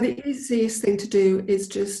okay, so the easiest thing to do is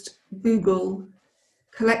just Google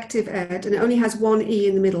Collective Ed, and it only has one E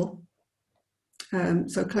in the middle.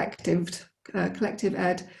 So collective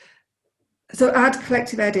ed. So add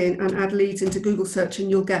collective ed in and add Leeds into Google search and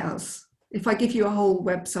you'll get us. If I give you a whole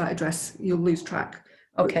website address, you'll lose track.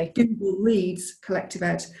 Okay. But Google Leeds collective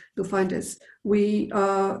ed, you'll find us. We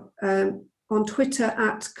are on Twitter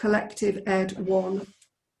at collective ed1.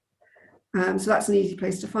 So that's an easy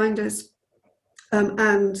place to find us.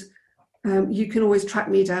 And you can always track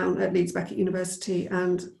me down at Leeds Beckett University,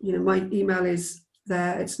 and my email is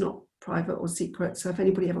there. It's not private or secret, so if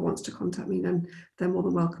anybody ever wants to contact me, then they're more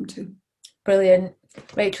than welcome to. Brilliant.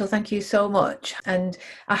 Rachel, thank you so much, and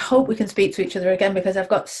I hope we can speak to each other again, because I've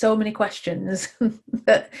got so many questions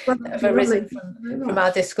that have arisen from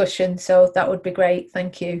our discussion, so that would be great.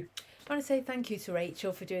 Thank you. I want to say thank you to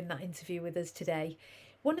Rachel for doing that interview with us today.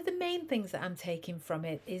 One of the main things that I'm taking from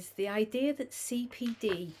it is the idea that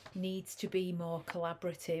CPD needs to be more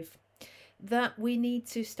collaborative, that we need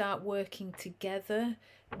to start working together,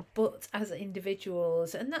 but as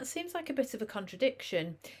individuals. And that seems like a bit of a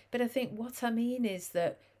contradiction, but I think what I mean is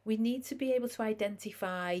that we need to be able to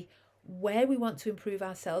identify where we want to improve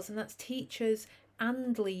ourselves, and that's teachers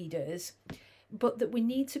and leaders, but that we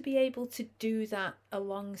need to be able to do that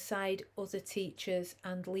alongside other teachers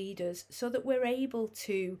and leaders, so that we're able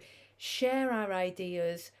to share our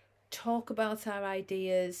ideas, talk about our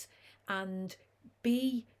ideas, and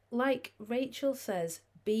be, like Rachel says,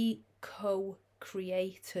 be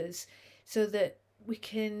co-creators, so that we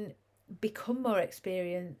can become more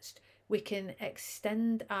experienced, we can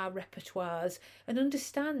extend our repertoires, and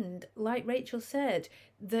understand, like Rachel said,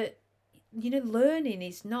 that learning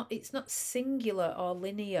is it's not singular or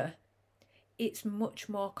linear. It's much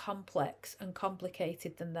more complex and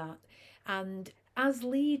complicated than that. And as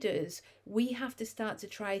leaders, we have to start to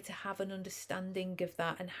try to have an understanding of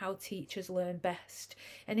that and how teachers learn best.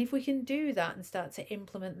 And if we can do that and start to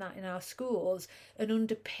implement that in our schools and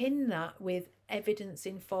underpin that with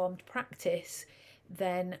evidence-informed practice,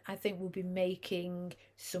 then I think we'll be making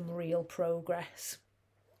some real progress.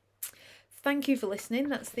 Thank you for listening.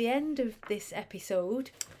 That's the end of this episode.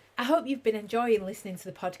 I hope you've been enjoying listening to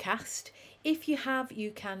the podcast. If you have, you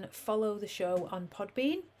can follow the show on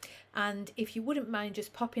Podbean. And if you wouldn't mind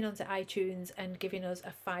just popping onto iTunes and giving us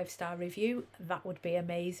a 5-star review, that would be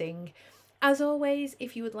amazing. As always,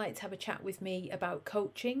 if you would like to have a chat with me about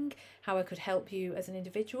coaching, how I could help you as an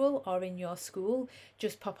individual or in your school,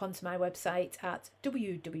 just pop onto my website at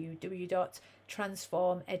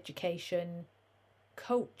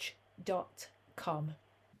www.transformeducationcoach.com.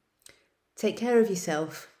 Take care of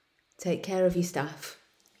yourself, take care of your staff,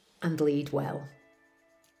 and lead well.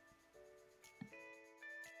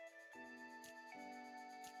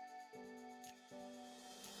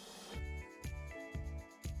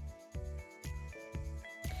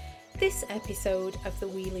 This episode of the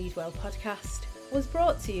We Lead Well podcast was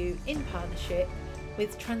brought to you in partnership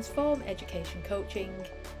with Transform Education Coaching,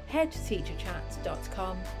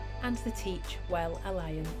 headteacherchat.com, and the Teach Well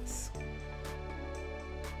Alliance.